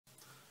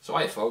So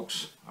hi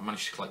folks, I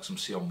managed to collect some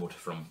scion wood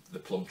from the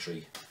plum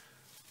tree.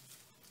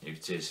 Here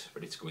it is,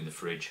 ready to go in the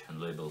fridge and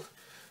labelled.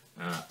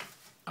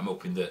 I'm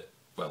hoping that,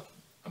 well,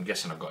 I'm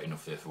guessing I've got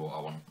enough here for what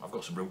I want. I've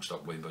got some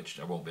rootstock with, but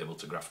I won't be able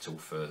to graft to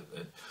for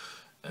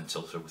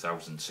until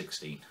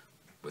 2016,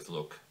 with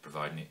luck,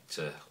 providing it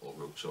all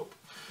roots up.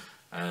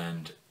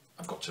 And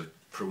I've got to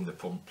prune the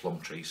plum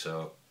tree,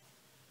 so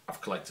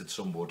I've collected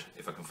some wood.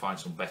 If I can find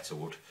some better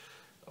wood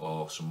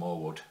or some more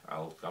wood,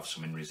 I'll have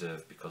some in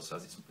reserve, because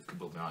as it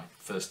will be my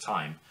first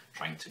time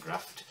trying to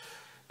graft,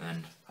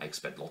 and I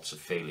expect lots of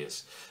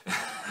failures.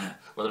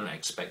 Well, I don't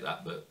expect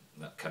that, but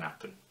that can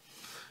happen.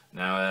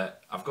 Now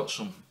I've got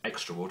some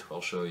extra wood. I'll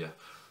show you.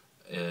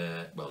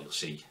 Well, you'll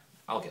see.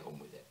 I'll get on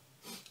with it.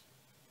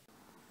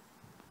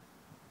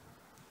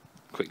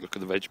 Quick look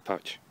at the veg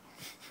patch.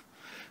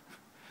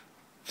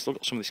 I've still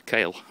got some of this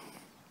kale.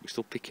 We're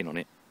still picking on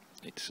it.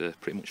 It's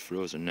pretty much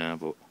frozen now,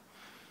 but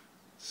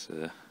it's,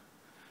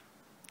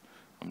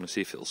 I'm going to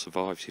see if it'll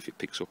survive, see if it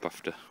picks up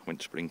after when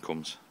spring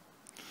comes.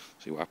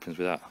 See what happens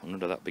with that.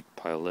 Under that big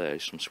pile there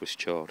is some Swiss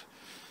chard,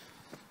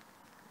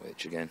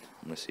 which again,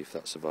 I'm going to see if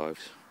that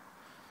survives.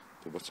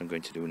 But what I'm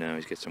going to do now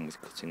is get on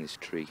with cutting this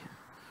tree,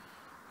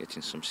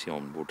 getting some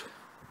scion wood.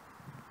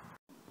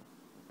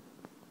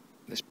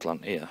 This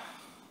plant here,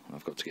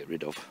 I've got to get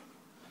rid of.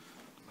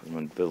 I'm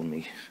going to build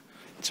me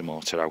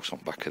tomato house on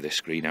the back of this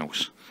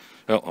greenhouse.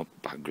 Oh, on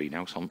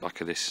the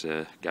back of this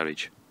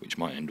garage, which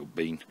might end up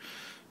being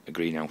a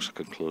greenhouse. I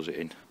can close it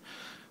in,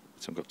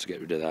 so I've got to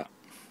get rid of that.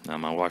 Now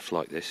my wife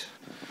liked this.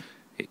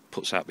 It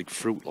puts out big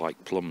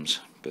fruit-like plums,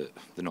 but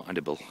they're not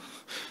edible.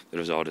 They're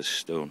as hard as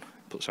stone.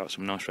 It puts out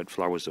some nice red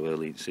flowers though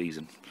early in the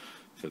season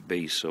for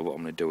bees. So what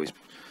I'm going to do is,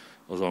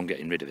 although I'm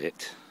getting rid of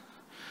it,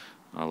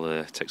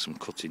 I'll take some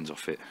cuttings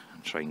off it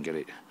and try and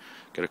get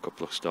a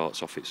couple of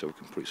starts off it so we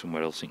can put it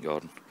somewhere else in the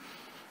garden.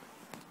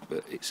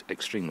 But it's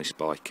extremely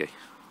spiky.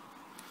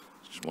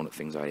 It's just one of the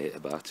things I hate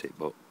about it,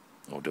 but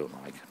I don't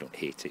like. I don't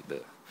hate it,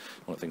 but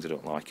one of the things I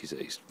don't like is that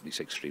it's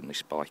extremely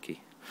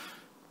spiky.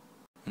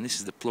 And this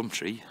is the plum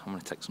tree I'm going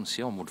to take some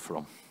scion wood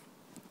from.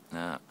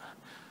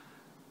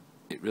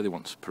 It really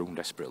wants to prune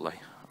desperately.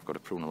 I've got to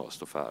prune a lot of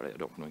stuff out of it. I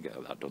don't want to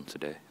get that done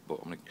today, but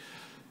I'm going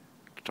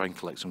to try and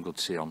collect some good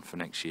scion for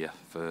next year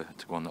to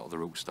go on that other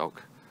rootstock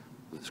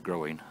that's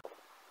growing.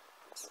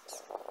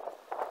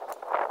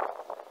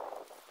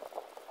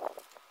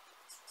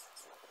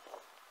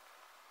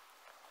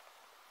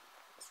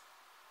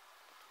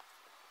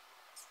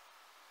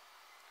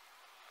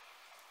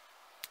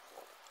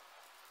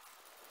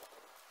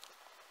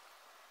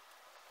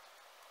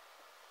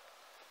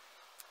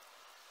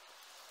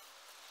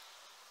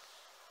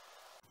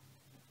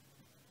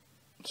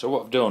 So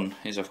what I've done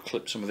is I've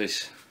clipped some of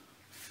these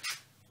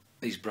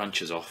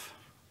branches off,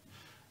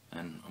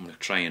 and I'm going to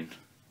try and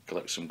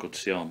collect some good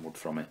scion wood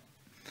from it.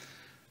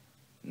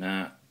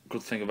 Now,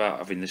 good thing about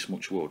having this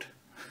much wood,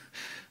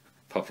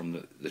 apart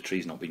from the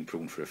tree's not been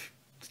pruned for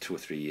 2 or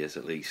 3 years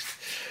at least,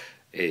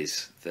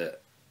 is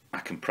that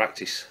I can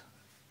practice.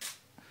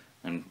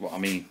 And what I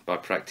mean by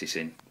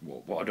practicing,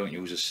 what I don't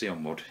use as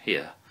scion wood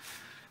here,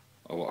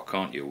 or what I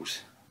can't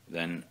use,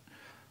 then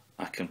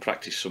I can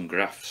practice some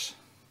grafts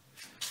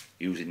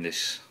using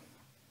this,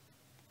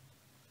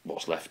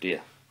 what's left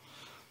here,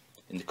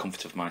 in the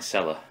comfort of my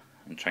cellar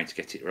and trying to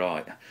get it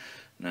right.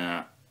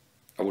 Now,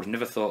 I would have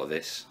never thought of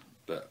this,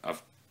 but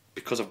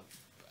because I've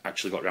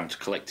actually got around to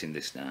collecting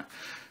this now,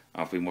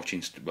 I've been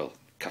watching, well,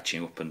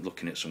 catching up and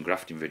looking at some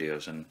grafting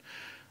videos,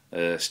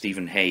 and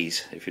Stephen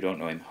Hayes, if you don't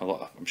know him,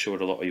 I'm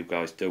sure a lot of you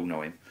guys do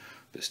know him,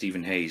 but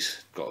Stephen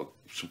Hayes got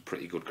some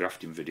pretty good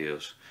grafting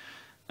videos,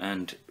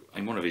 and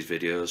in one of his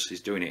videos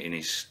he's doing it in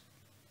his,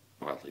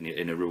 well,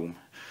 in a room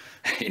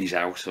in his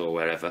house or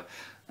wherever,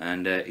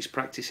 and he's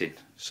practicing.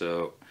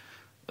 So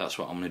that's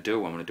what I'm going to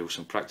do. I'm going to do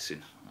some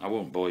practicing. I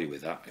won't bore you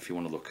with that. If you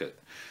want to look at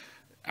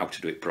how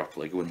to do it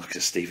properly, go and look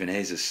at Stephen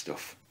Hayes'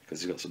 stuff,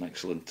 because he's got some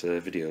excellent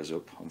videos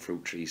up on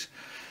fruit trees.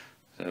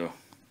 So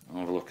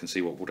I'll have a look and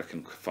see what wood I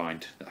can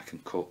find that I can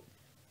cut.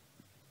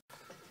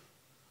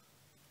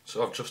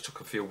 So I've just took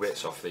a few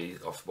bits off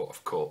what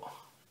I've cut.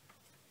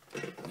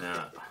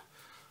 Now,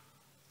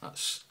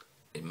 that's,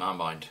 in my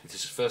mind, this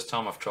is the first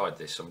time I've tried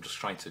this. I'm just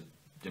trying to,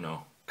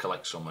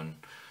 collect some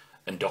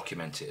and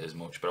document it as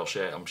much. But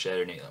I'm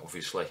sharing it,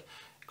 obviously,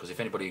 because if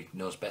anybody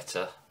knows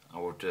better, I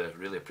would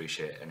really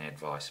appreciate any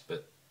advice.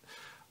 But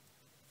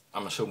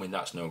I'm assuming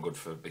that's no good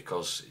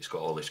because it's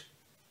got all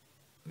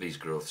these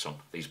growths on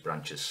these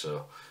branches,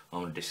 so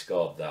I'm going to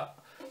discard that.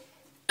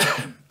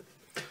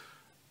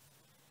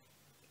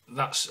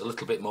 That's a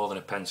little bit more than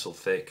a pencil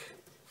thick,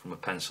 from a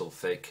pencil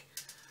thick,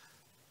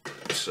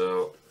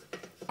 so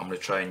I'm going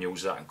to try and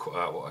use that and cut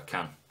out what I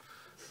can.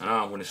 And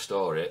how I'm going to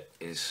store it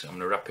is I'm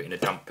going to wrap it in a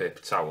damp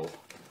paper towel,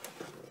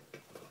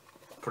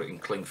 put it in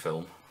cling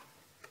film,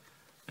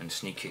 and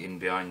sneak it in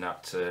behind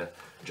that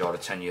jar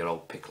of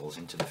 10-year-old pickles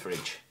into the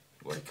fridge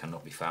where it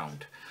cannot be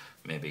found.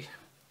 Maybe.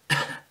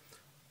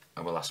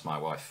 I will ask my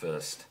wife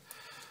first.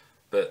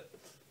 But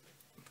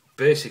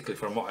basically,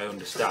 from what I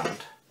understand,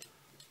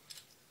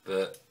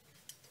 that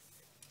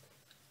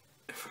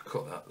if I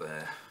cut that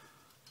there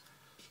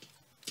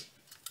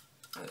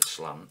at a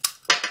slant.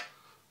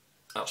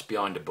 That's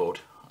behind a bud.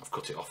 I've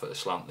cut it off at a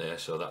slant there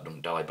so that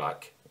doesn't die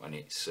back when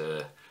it's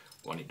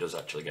when it does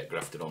actually get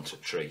grafted onto a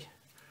tree.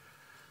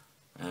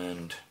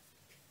 And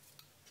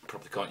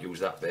probably can't use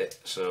that bit,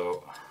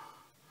 so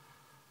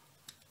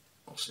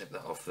I'll snip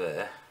that off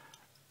there.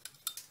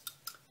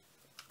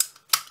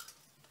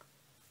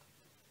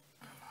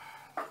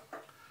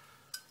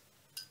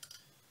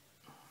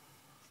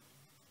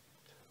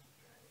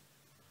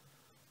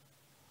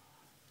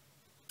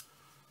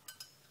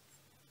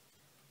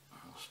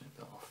 I'll snip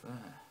that off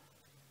there.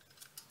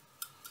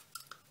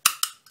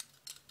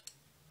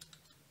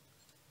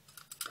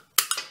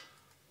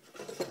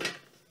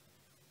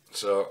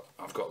 So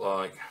I've got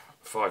like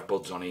 5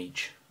 buds on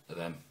each of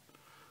them,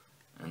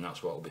 and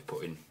that's what I'll be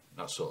putting,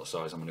 that sort of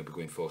size I'm going to be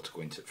going for to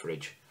go into the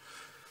fridge.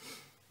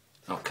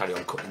 I'll carry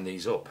on cutting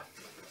these up.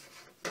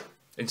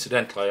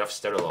 Incidentally, I have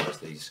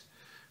sterilised these.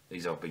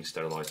 These have been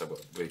sterilised. I've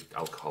got with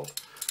alcohol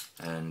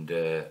and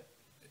the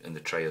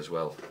tray as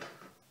well.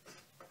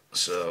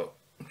 So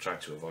I'm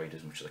trying to avoid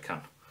as much as I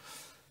can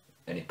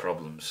any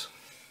problems.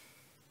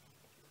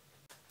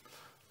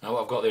 Now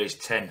what I've got there is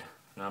 10.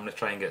 Now I'm going to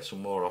try and get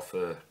some more off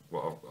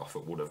off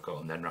of wood I've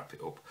got and then wrap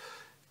it up,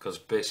 because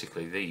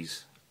basically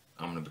these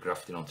I'm going to be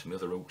grafting onto my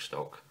other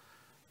rootstock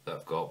that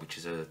I've got, which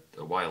is a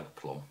wild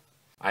plum.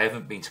 I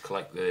haven't been to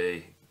collect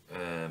the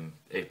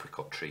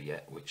apricot tree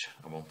yet, which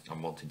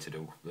I'm wanting to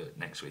do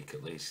next week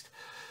at least.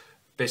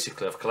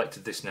 Basically I've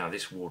collected this now.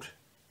 This wood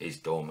is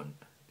dormant.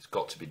 It's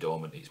got to be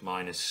dormant. It's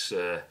minus,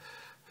 I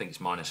think it's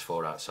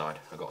 -4 outside.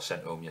 I got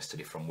sent home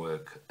yesterday from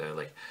work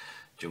early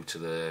due to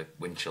the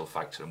wind chill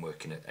factor. I'm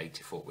working at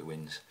 80 foot with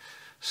winds,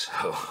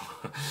 so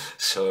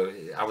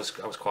I was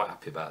quite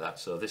happy about that.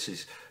 So this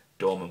is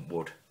dormant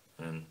wood,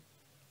 and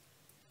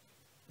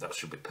that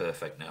should be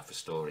perfect now for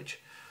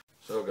storage.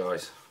 So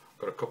guys, I've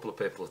got a couple of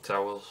paper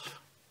towels.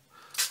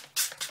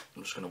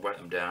 I'm just going to wet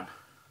them down.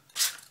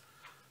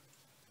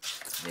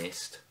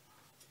 Mist.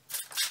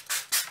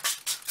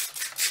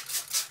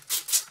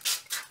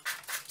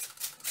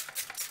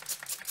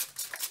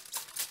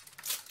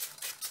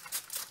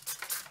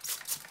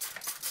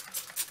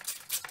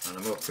 And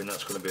I'm hoping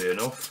that's going to be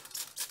enough.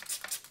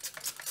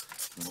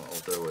 And what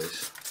I'll do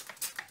is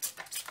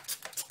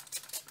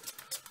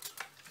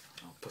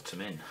I'll put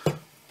them in.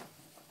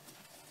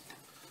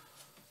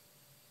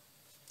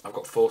 I've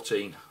got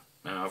 14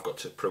 now. I've got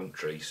to prune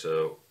tree,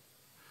 so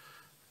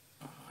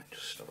I might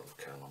just have a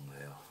look how long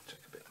they are.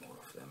 Take a bit more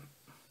off them.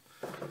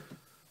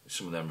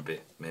 Some of them are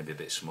maybe a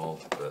bit small,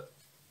 but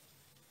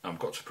I've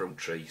got to prune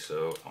tree,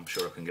 so I'm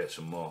sure I can get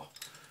some more.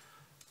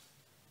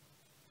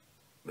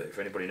 But if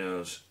anybody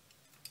knows,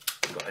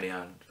 got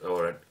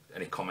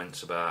any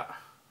comments about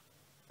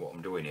what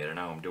I'm doing here and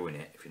how I'm doing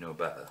it, if you know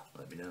better,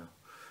 let me know,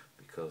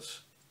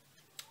 because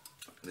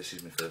this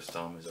is my first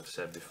time, as I've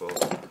said before.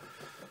 Probably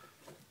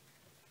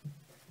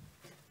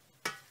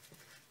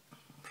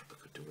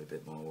could do with a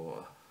bit more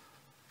water.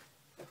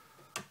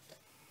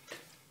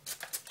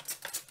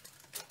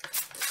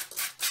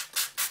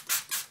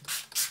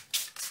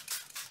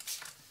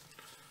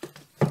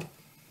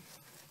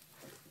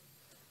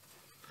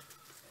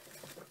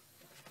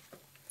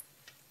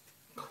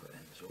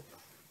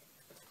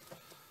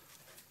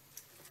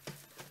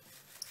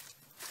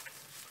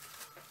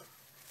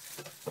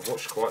 I've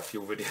watched quite a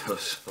few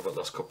videos over the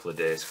last couple of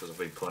days because I've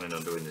been planning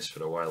on doing this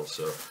for a while,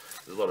 so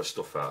there's a lot of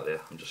stuff out there.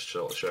 I'm just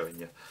sort of showing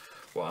you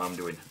what I'm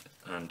doing,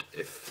 and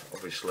if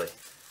obviously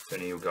if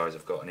any of you guys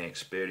have got any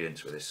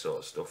experience with this sort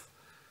of stuff,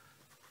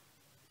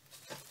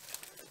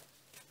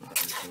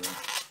 let me know.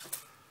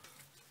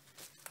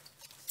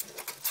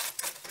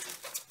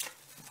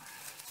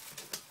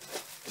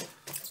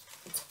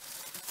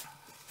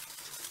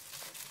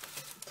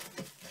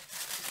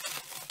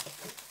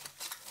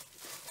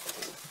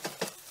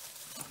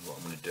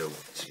 Do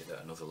is get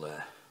out another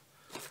layer.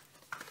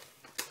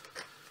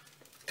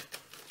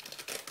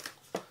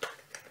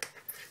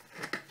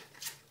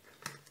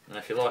 And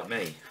if you're like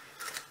me,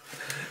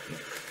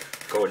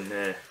 go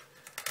and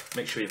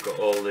make sure you've got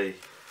all the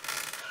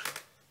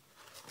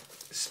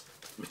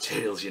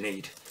materials you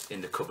need in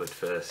the cupboard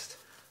first.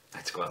 I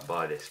had to go out and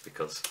buy this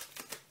because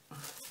I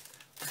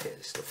hate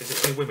this stuff. Is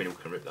it only women who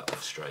can rip that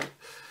off straight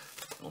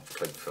on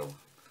cling film?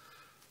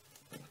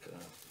 Look at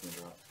that,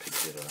 another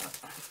picture of that.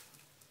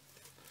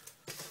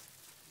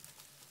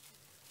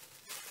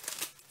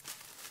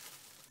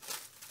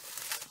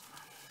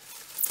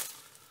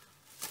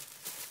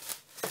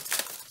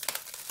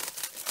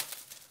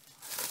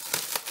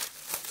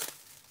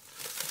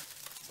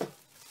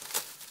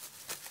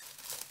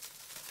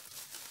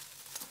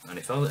 And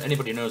if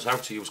anybody knows how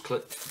to use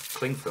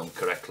cling film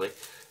correctly,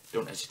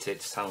 don't hesitate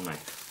to tell me.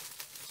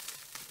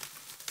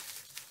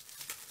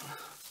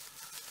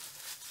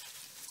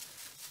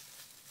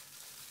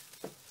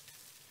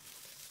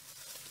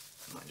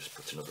 I might just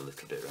put another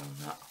little bit around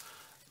that.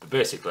 But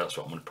basically that's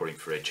what I'm going to put in the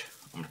fridge.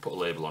 I'm going to put a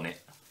label on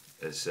it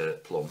as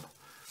plum,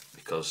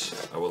 because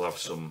I will have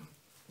some,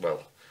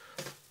 well,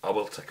 I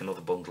will take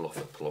another bundle off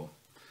of plum,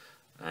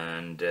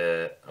 and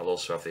I'll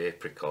also have the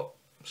apricot.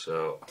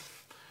 So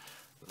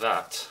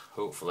that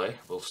hopefully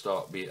will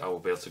I will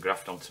be able to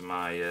graft onto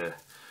my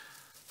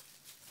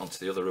onto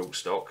the other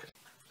rootstock.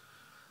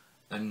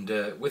 And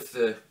with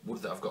the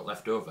wood that I've got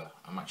left over,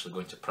 I'm actually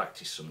going to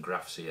practice some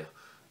grafts here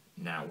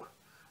now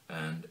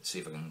and see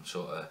if I can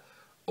sort of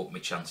up my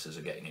chances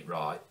of getting it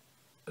right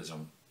as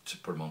I'm to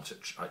put them onto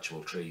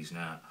actual trees.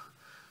 Now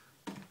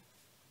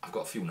I've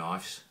got a few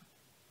knives.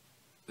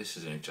 This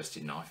is an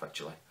interesting knife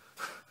actually.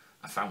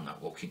 I found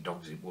that walking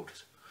dogs in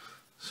woods,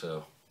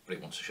 so but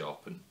it wants to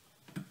sharpen.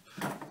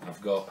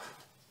 I've got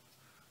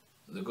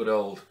the good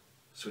old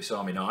Swiss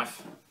Army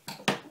knife,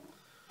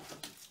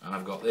 and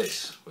I've got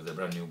this with a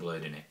brand new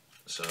blade in it.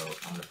 So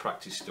I'm going to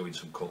practice doing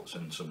some cuts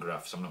and some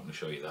grafts. I'm not going to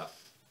show you that.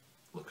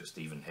 Look at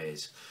Stephen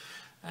Hayes.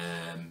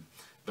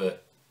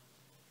 But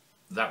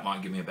that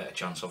might give me a better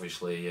chance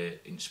obviously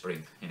in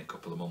spring, in a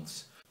couple of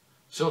months.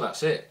 So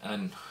that's it,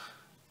 and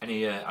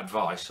any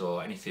advice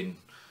or anything,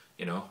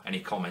 you know, any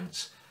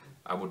comments,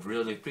 I would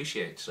really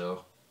appreciate.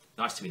 So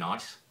nice to be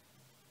nice.